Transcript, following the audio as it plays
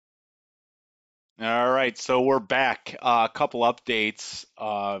All right, so we're back. A couple updates.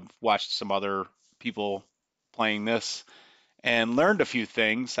 Watched some other people playing this and learned a few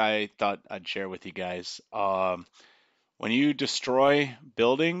things I thought I'd share with you guys. When you destroy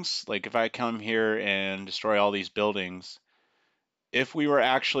buildings, like if I come here and destroy all these buildings, if we were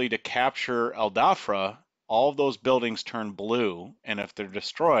actually to capture Eldafra, all of those buildings turn blue, and if they're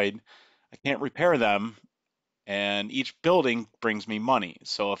destroyed, I can't repair them, and each building brings me money.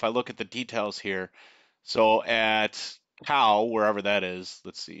 So if I look at the details here, so at Cow, wherever that is,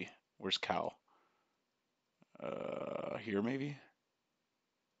 let's see, where's Cow? Here maybe?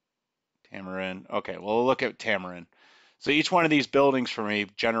 Tamarin. Okay, well, we'll look at Tamarin. So each one of these buildings for me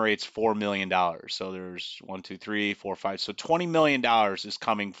generates $4 million. So there's one, two, three, four, five. So $20 million is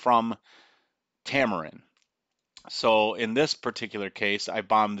coming from Tamarin. So in this particular case, I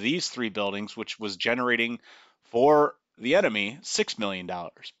bombed these three buildings, which was generating for the enemy $6 million.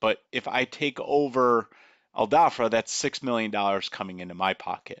 But if I take over Aldafra, that's $6 million coming into my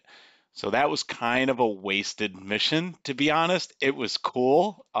pocket. So that was kind of a wasted mission, to be honest. It was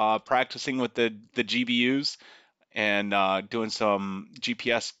cool practicing with the GBUs and doing some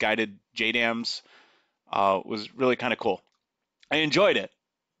GPS guided JDAMs was really kind of cool. I enjoyed it,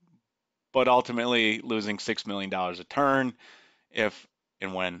 but ultimately losing $6 million a turn if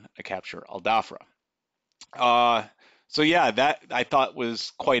and when I capture Aldafra. Uh, so yeah, that I thought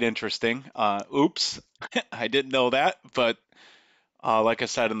was quite interesting. Oops, I didn't know that, but like I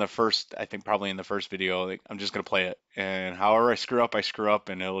said in the first, I think probably in the first video, like, I'm just gonna play it, and however I screw up,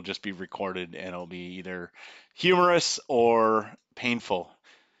 and it'll just be recorded, and it'll be either humorous or painful,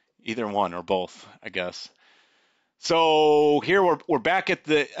 either one or both, I guess. So here we're back at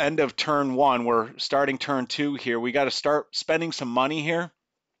the end of turn one. We're starting turn two here. We got to start spending some money here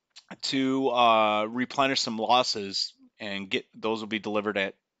to replenish some losses, and get those will be delivered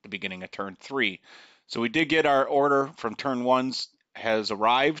at the beginning of turn three. So we did get our order from turn one's has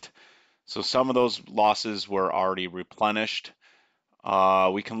arrived. So some of those losses were already replenished.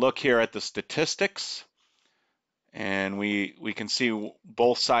 We can look here at the statistics, and we can see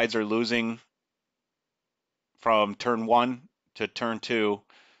both sides are losing from turn one to turn two.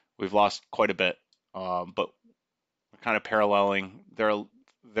 We've lost quite a bit, but we're kind of paralleling.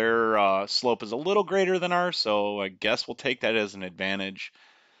 Their slope is a little greater than ours, so I guess we'll take that as an advantage.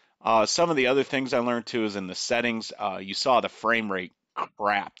 Some of the other things I learned too is in the settings. You saw the frame rate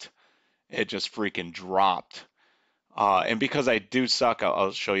crapped. It just freaking dropped. And because I do suck,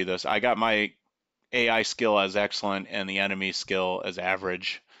 I'll show you this. I got my AI skill as excellent and the enemy skill as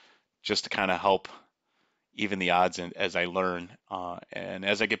average, just to kind of help even the odds as I learn. And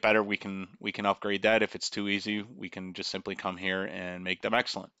as I get better, we can upgrade that. If it's too easy, we can just simply come here and make them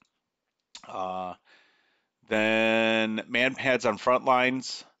excellent. Uh, then man pads on front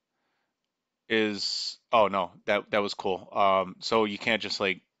lines is, oh no, that was cool. So you can't just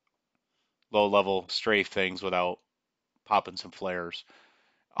like low level strafe things without popping some flares.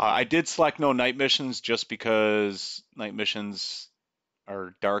 I did select no night missions just because night missions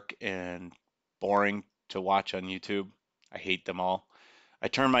are dark and boring to watch on YouTube. I hate them all. I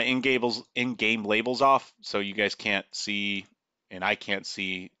turned my in-game labels off so you guys can't see and I can't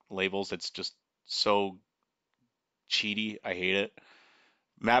see labels. It's just so cheaty. I hate it.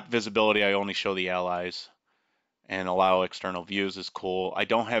 Map visibility, I only show the allies, and allow external views is cool. I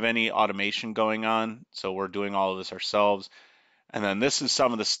don't have any automation going on, so we're doing all of this ourselves. And then this is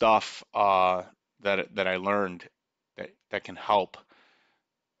some of the stuff that I learned that can help.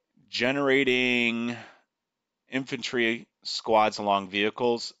 Generating infantry squads along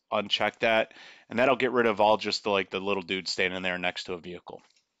vehicles, uncheck that, and that'll get rid of all just the little dude standing there next to a vehicle,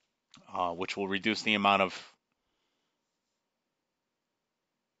 which will reduce the amount of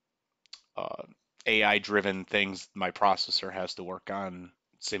uh, AI-driven things my processor has to work on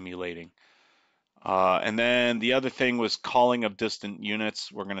simulating. And then the other thing was calling of distant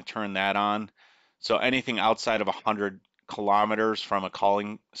units. We're going to turn that on. So anything outside of 100 kilometers from a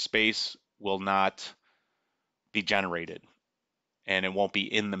calling space will not be generated, and it won't be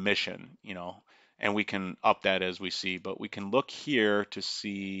in the mission. And we can up that as we see, but we can look here to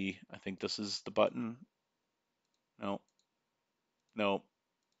see, I think this is the button. No, no,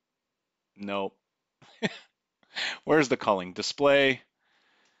 no. Where's the culling? Display,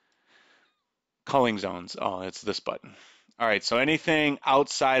 culling zones. Oh, it's this button. All right, so anything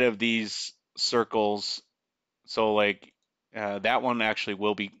outside of these circles, so like that one actually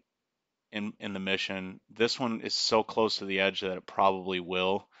will be in the mission. This one is so close to the edge that it probably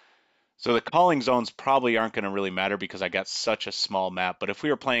will. So the calling zones probably aren't going to really matter because I got such a small map. But if we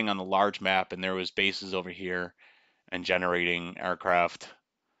were playing on the large map and there was bases over here and generating aircraft,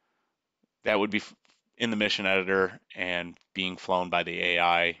 that would be in the mission editor and being flown by the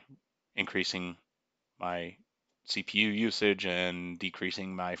AI, increasing my CPU usage and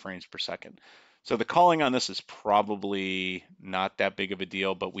decreasing my frames per second. So the culling on this is probably not that big of a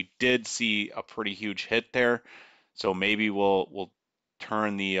deal, but we did see a pretty huge hit there. So maybe we'll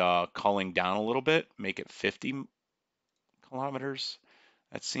turn the culling down a little bit, make it 50 kilometers.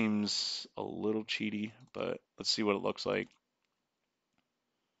 That seems a little cheaty, but let's see what it looks like.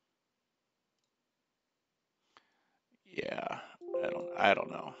 Yeah, I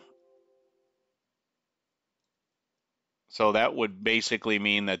don't know. So that would basically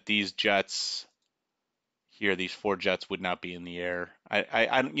mean that these jets here, these four jets would not be in the air.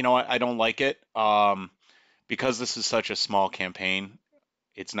 You know what? I don't like it. Because this is such a small campaign,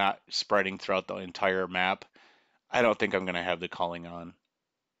 it's not spreading throughout the entire map. I don't think I'm gonna have the culling on.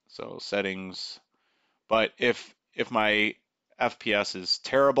 So settings, but if my FPS is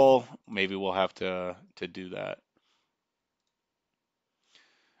terrible, maybe we'll have to do that.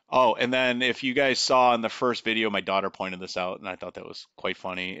 Oh, and then if you guys saw in the first video, my daughter pointed this out, and I thought that was quite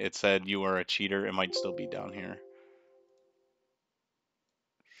funny. It said you are a cheater. It might still be down here.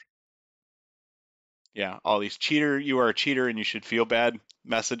 Yeah, all these cheater, you are a cheater and you should feel bad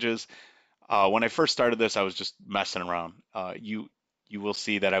messages. When I first started this, I was just messing around. You will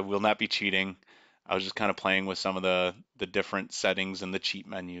see that I will not be cheating. I was just kind of playing with some of the different settings and the cheat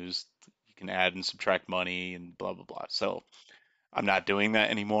menus. You can add and subtract money and blah blah blah. So I'm not doing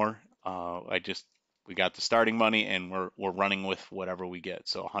that anymore. We got the starting money and we're running with whatever we get.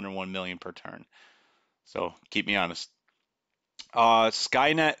 So 101 million per turn. So keep me honest.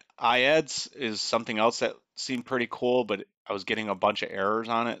 Skynet iAds is something else that seemed pretty cool, but I was getting a bunch of errors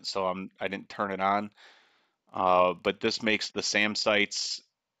on it, so I didn't turn it on. But this makes the SAM sites,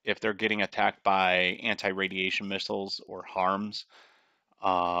 if they're getting attacked by anti-radiation missiles or harms,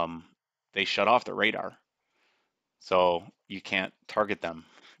 um, they shut off the radar. So you can't target them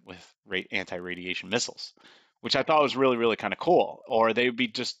with anti-radiation missiles, which I thought was really, really kind of cool. Or they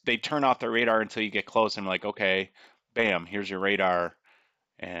turn off the radar until you get close and like, okay, bam, here's your radar,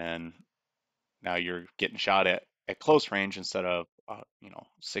 and now you're getting shot at close range instead of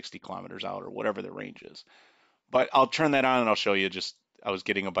 60 kilometers out or whatever the range is. But I'll turn that on and I'll show you. Just I was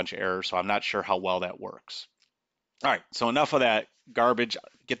getting a bunch of errors, so I'm not sure how well that works. All right, so enough of that garbage.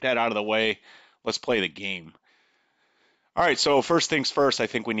 Get that out of the way. Let's play the game. All right, so first things first, I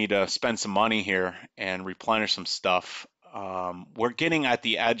think we need to spend some money here and replenish some stuff. We're getting at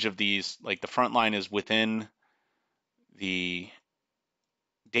the edge of these, like the front line is within the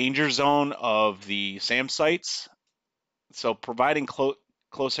danger zone of the SAM sites. So providing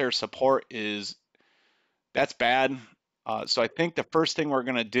close air support that's bad. So I think the first thing we're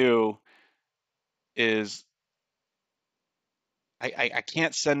gonna do is I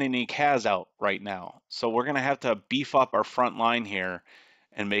can't send any CAS out right now. So we're gonna have to beef up our front line here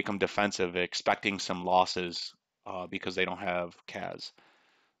and make them defensive, expecting some losses because they don't have CAS.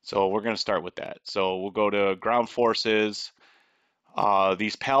 So we're gonna start with that. So we'll go to ground forces.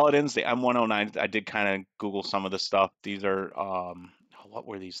 These Paladins, the M109, I did kind of Google some of the stuff. These are, what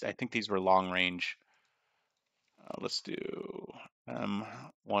were these? I think these were long range. Let's do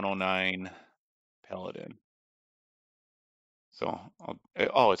M109 Paladin. So,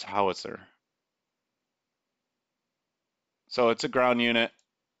 oh, it's howitzer. So it's a ground unit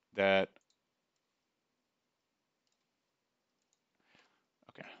that,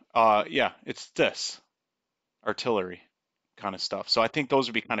 okay. Yeah, it's this artillery kind of stuff. So I think those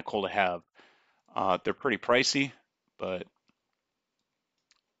would be kind of cool to have. They're pretty pricey, but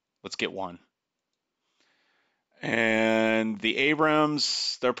let's get one. And the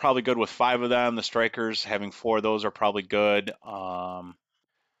Abrams, they're probably good with 5 of them. The Strikers, having 4 of those are probably good.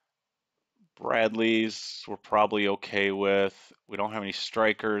 Bradleys, we're probably okay with. We don't have any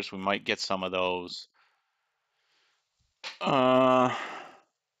Strikers. We might get some of those. Uh,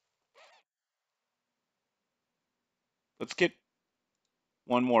 let's get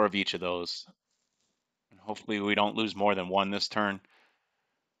one more of each of those. Hopefully we don't lose more than one this turn.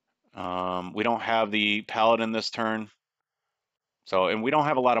 We don't have the Paladin this turn. So, and we don't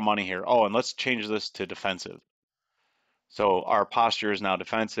have a lot of money here. Oh, and let's change this to defensive. So our posture is now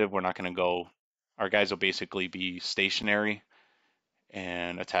defensive. We're not going to go, our guys will basically be stationary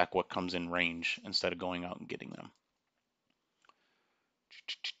and attack what comes in range instead of going out and getting them.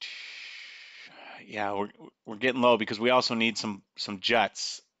 Yeah, we're getting low because we also need some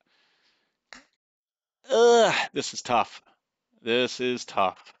jets. Ugh, this is tough. This is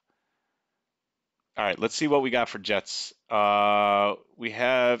tough. All right, let's see what we got for jets. We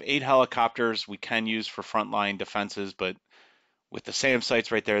have 8 helicopters we can use for frontline defenses, but with the SAM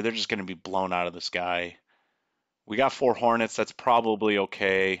sites right there, they're just going to be blown out of the sky. We got 4 Hornets. That's probably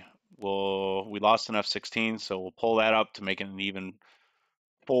okay. We lost an F-16, so we'll pull that up to make it an even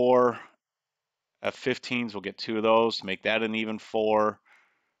 4. F-15s, we'll get 2 of those to make that an even 4.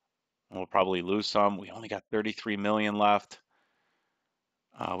 We'll probably lose some. We only got 33 million left.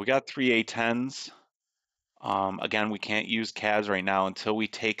 We got 3 A-10s. Again, we can't use CAS right now until we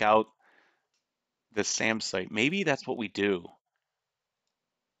take out the SAM site. Maybe that's what we do.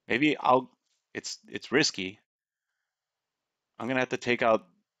 Maybe it's risky. I'm gonna have to take out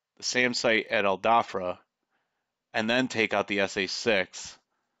the SAM site at El Dafra and then take out the SA-6.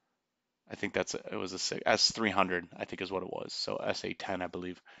 I think it was a S-300, I think is what it was. So SA-10, I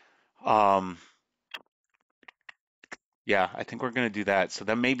believe. Yeah, I think we're gonna do that. So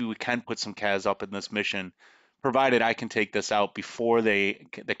then maybe we can put some CAS up in this mission, provided I can take this out before the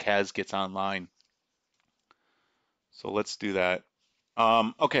CAS gets online. So let's do that.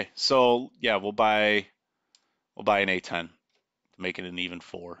 Okay, so yeah, we'll buy an A-10 to make it an even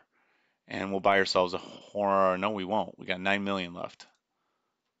 4. And we'll buy ourselves a horror. No, we won't. We got 9 million left.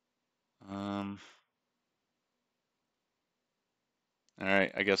 All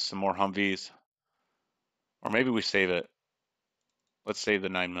right, I guess some more Humvees. Or maybe we save it. Let's save the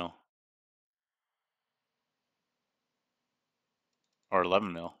 9 mil. Or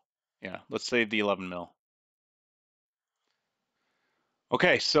 11 mil. Yeah, let's save the 11 mil.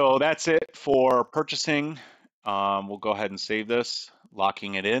 Okay, so that's it for purchasing. We'll go ahead and save this,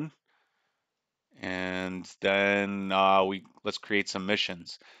 locking it in. And then let's create some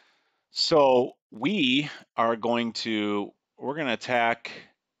missions. So we're going to attack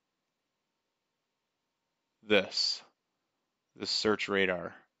this search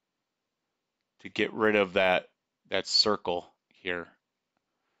radar to get rid of that circle here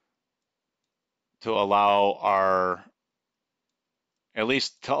to allow at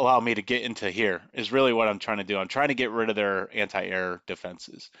least to allow me to get into here is really what I'm trying to do. I'm trying to get rid of their anti-air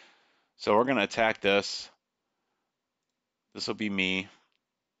defenses. So we're going to attack this. This will be me.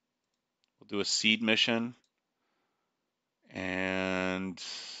 We'll do a seed mission and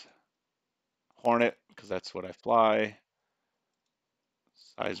Hornet because that's what I fly.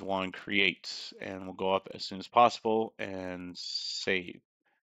 Size 1, create, and we'll go up as soon as possible and save.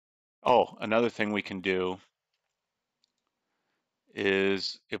 Oh, another thing we can do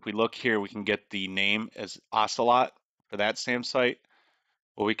is if we look here, we can get the name as Ocelot for that SAM site.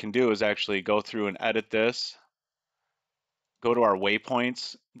 What we can do is actually go through and edit this, go to our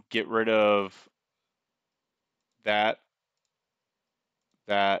waypoints, get rid of that,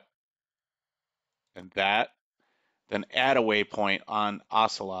 that, and that, then add a waypoint on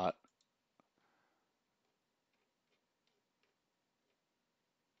Ocelot.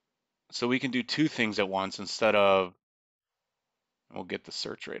 So we can do 2 things at once instead of, we'll get the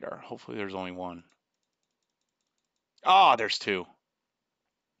search radar. Hopefully there's only 1. Oh, there's 2.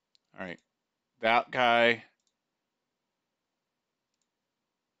 All right, that guy.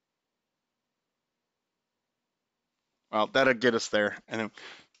 Well, that'll get us there. And then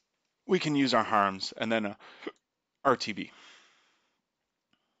we can use our harms and then RTB.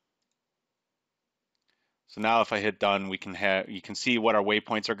 So now if I hit done, you can see what our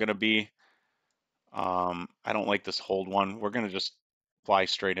waypoints are going to be. I don't like this hold one. We're going to just fly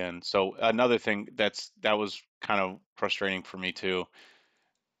straight in. So another thing that was kind of frustrating for me too.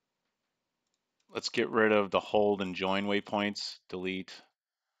 Let's get rid of the hold and join waypoints. Delete,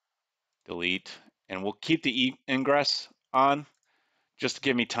 delete, and we'll keep the ingress on just to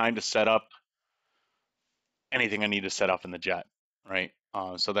give me time to set up anything I need to set up in the jet, right?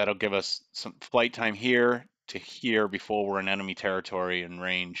 So that'll give us some flight time here to here before we're in enemy territory and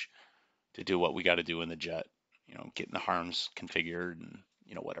range to do what we got to do in the jet, getting the harms configured and,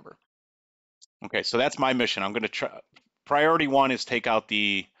 whatever. Okay, so that's my mission. I'm going to try. Priority 1 is take out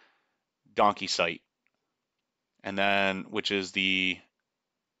the donkey site, and then which is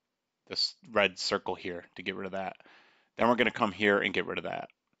this red circle here to get rid of that. Then we're going to come here and get rid of that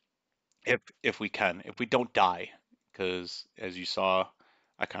if we can, if we don't die, because as you saw,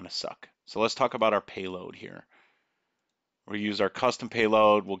 I kind of suck. So let's talk about our payload here. We'll use our custom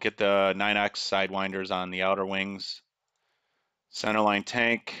payload. We'll get the 9X sidewinders on the outer wings. Centerline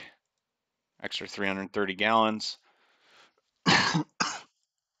tank, extra 330 gallons.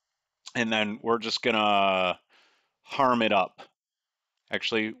 And then we're just gonna harm it up.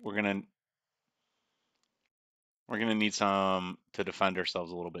 Actually, we're gonna need some to defend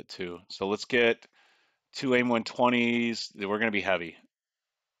ourselves a little bit too. So let's get 2 AIM-120s. We're gonna be heavy.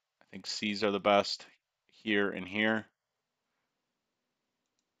 I think C's are the best here and here.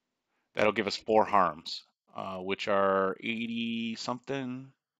 That'll give us 4 harms. which are 80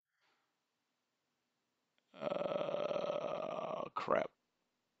 something. Crap.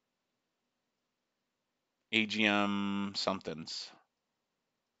 AGM somethings.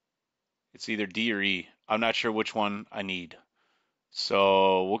 It's either D or E. I'm not sure which one I need.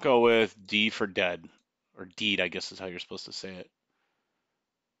 So we'll go with D for dead. Or deed, I guess is how you're supposed to say it.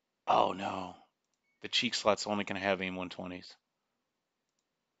 Oh no. The cheek slot's only going to have AIM 120s.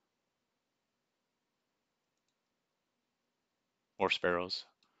 Or sparrows.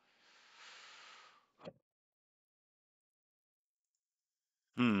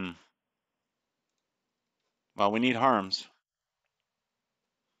 Hmm. Well, we need harms.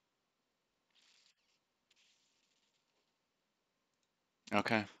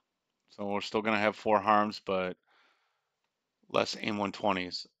 Okay. So we're still going to have 4 harms, but less AIM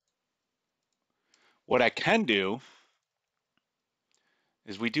 120s. What I can do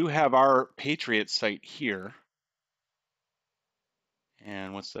is we do have our Patriot site here.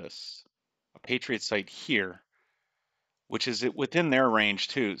 And what's this? A Patriot site here, which is within their range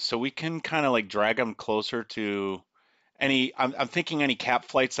too. So we can kind of like drag them closer to any, I'm thinking any cap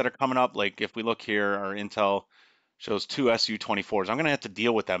flights that are coming up. Like if we look here, our intel shows 2 Su-24s. I'm going to have to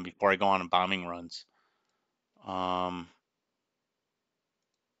deal with them before I go on bombing runs. And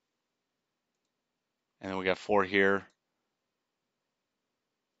then we got 4 here.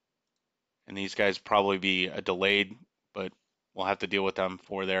 And these guys probably be a delayed, but we'll have to deal with them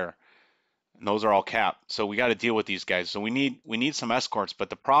for there. And those are all capped. So we got to deal with these guys. So we need some escorts, but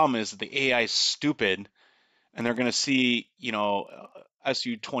the problem is that the AI is stupid and they're going to see,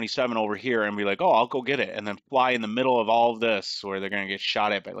 Su-27 over here and be like, "Oh, I'll go get it," and then fly in the middle of all of this where they're going to get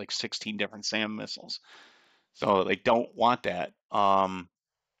shot at by like 16 different SAM missiles. So they don't want that.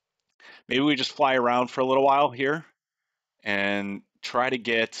 Maybe we just fly around for a little while here and try to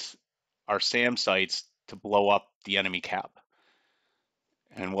get our SAM sites to blow up the enemy cap.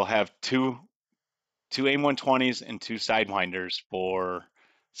 And we'll have two AIM 120s and 2 Sidewinders for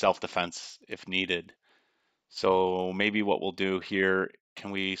self-defense if needed. So maybe what we'll do here,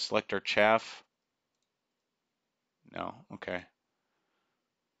 can we select our chaff? No, okay.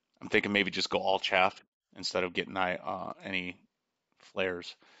 I'm thinking maybe just go all chaff instead of getting any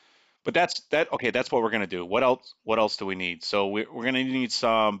flares. But okay, that's what we're gonna do. What else do we need? So we're gonna need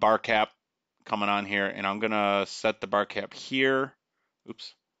some bar cap coming on here, and I'm gonna set the bar cap here.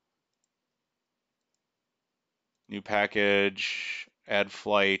 Oops. New package, add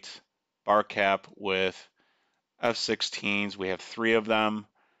flight, bar cap with F-16s. We have 3 of them.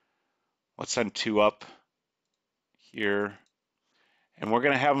 Let's send 2 up here. And we're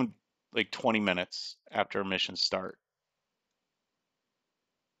going to have them like 20 minutes after missions start.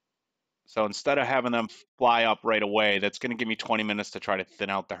 So instead of having them fly up right away, that's going to give me 20 minutes to try to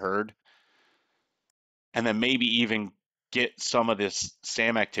thin out the herd. And then maybe even get some of this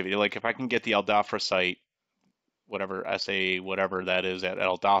SAM activity. Like if I can get the Al Dhafra site, whatever SA, whatever that is at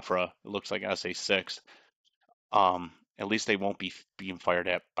Al Dhafra, it looks like SA6. At least they won't be being fired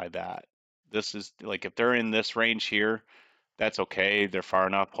at by that. This is like if they're in this range here, that's okay. They're far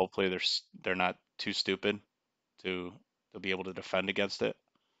enough. Hopefully they're not too stupid to be able to defend against it.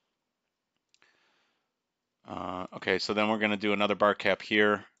 Okay, so then we're going to do another bar cap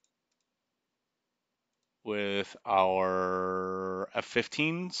here with our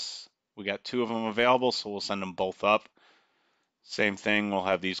F-15s. We got 2 of them available, so we'll send them both up. Same thing, we'll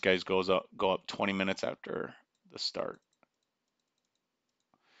have these guys go up 20 minutes after the start.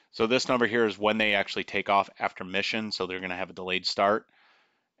 So this number here is when they actually take off after mission, so they're going to have a delayed start,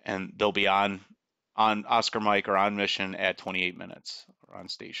 and they'll be on Oscar Mike or on mission at 28 minutes or on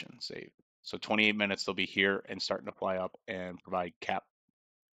station, say. So 28 minutes they'll be here and starting to fly up and provide cap.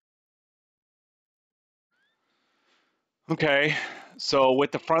 Okay, so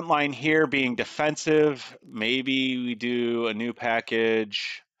with the front line here being defensive, maybe we do a new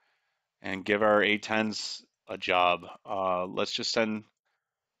package and give our A-10s a job. Let's just send,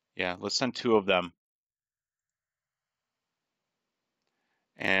 yeah, let's send 2 of them.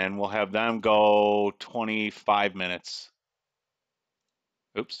 And we'll have them go 25 minutes.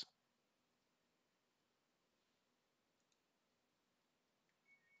 Oops.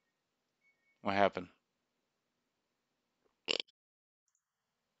 What happened?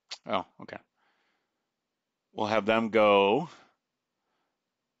 Oh, okay. We'll have them go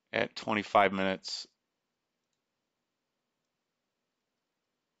at 25 minutes.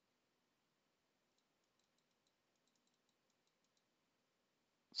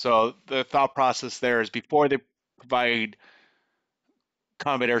 So the thought process there is before they provide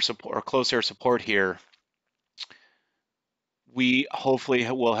combat air support or close air support here, we hopefully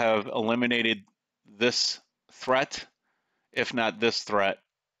will have eliminated this threat, if not this threat,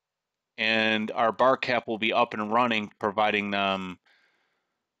 and our bar cap will be up and running, providing them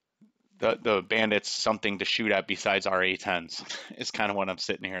the bandits something to shoot at besides our A-10s. Is kind of what I'm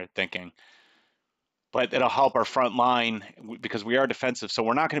sitting here thinking. But it'll help our front line because we are defensive, so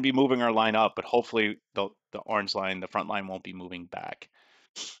we're not going to be moving our line up, but hopefully the orange line, the front line, won't be moving back.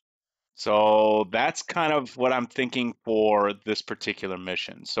 So that's kind of what I'm thinking for this particular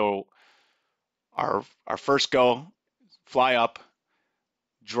mission. So our first go, fly up,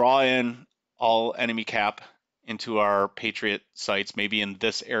 draw in all enemy cap into our Patriot sites, maybe in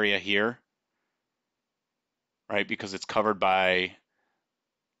this area here, right? Because it's covered by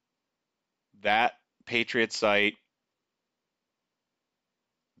that Patriot site,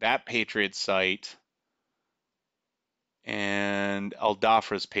 that Patriot site, and Al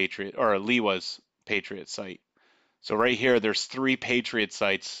Dafra's Patriot, or Liwa's Patriot site. So right here, there's 3 Patriot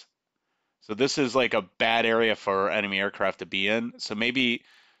sites. So this is like a bad area for enemy aircraft to be in. So maybe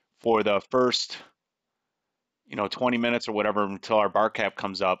for the first, 20 minutes or whatever until our bar cap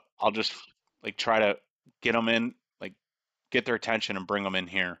comes up, I'll just like try to get them in, like get their attention and bring them in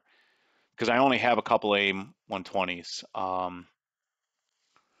here. Because I only have a couple AIM-120s.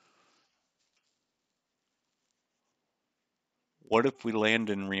 What if we land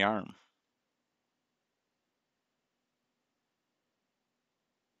and rearm?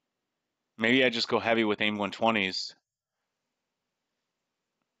 Maybe I just go heavy with AIM-120s.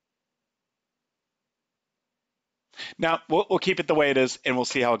 Now we'll keep it the way it is, and we'll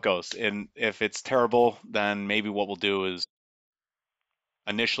see how it goes. And if it's terrible, then maybe what we'll do is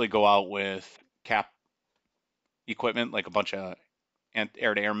initially go out with cap equipment, like a bunch of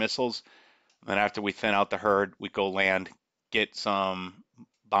air-to-air missiles. And then after we thin out the herd, we go land, get some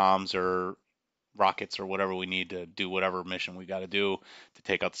bombs or rockets or whatever we need to do whatever mission we got to do to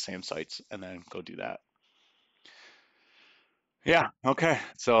take out the SAM sites, and then go do that. Yeah, okay.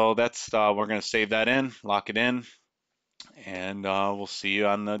 So that's we're gonna save that in, lock it in, and we'll see you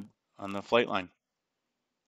on the flight line.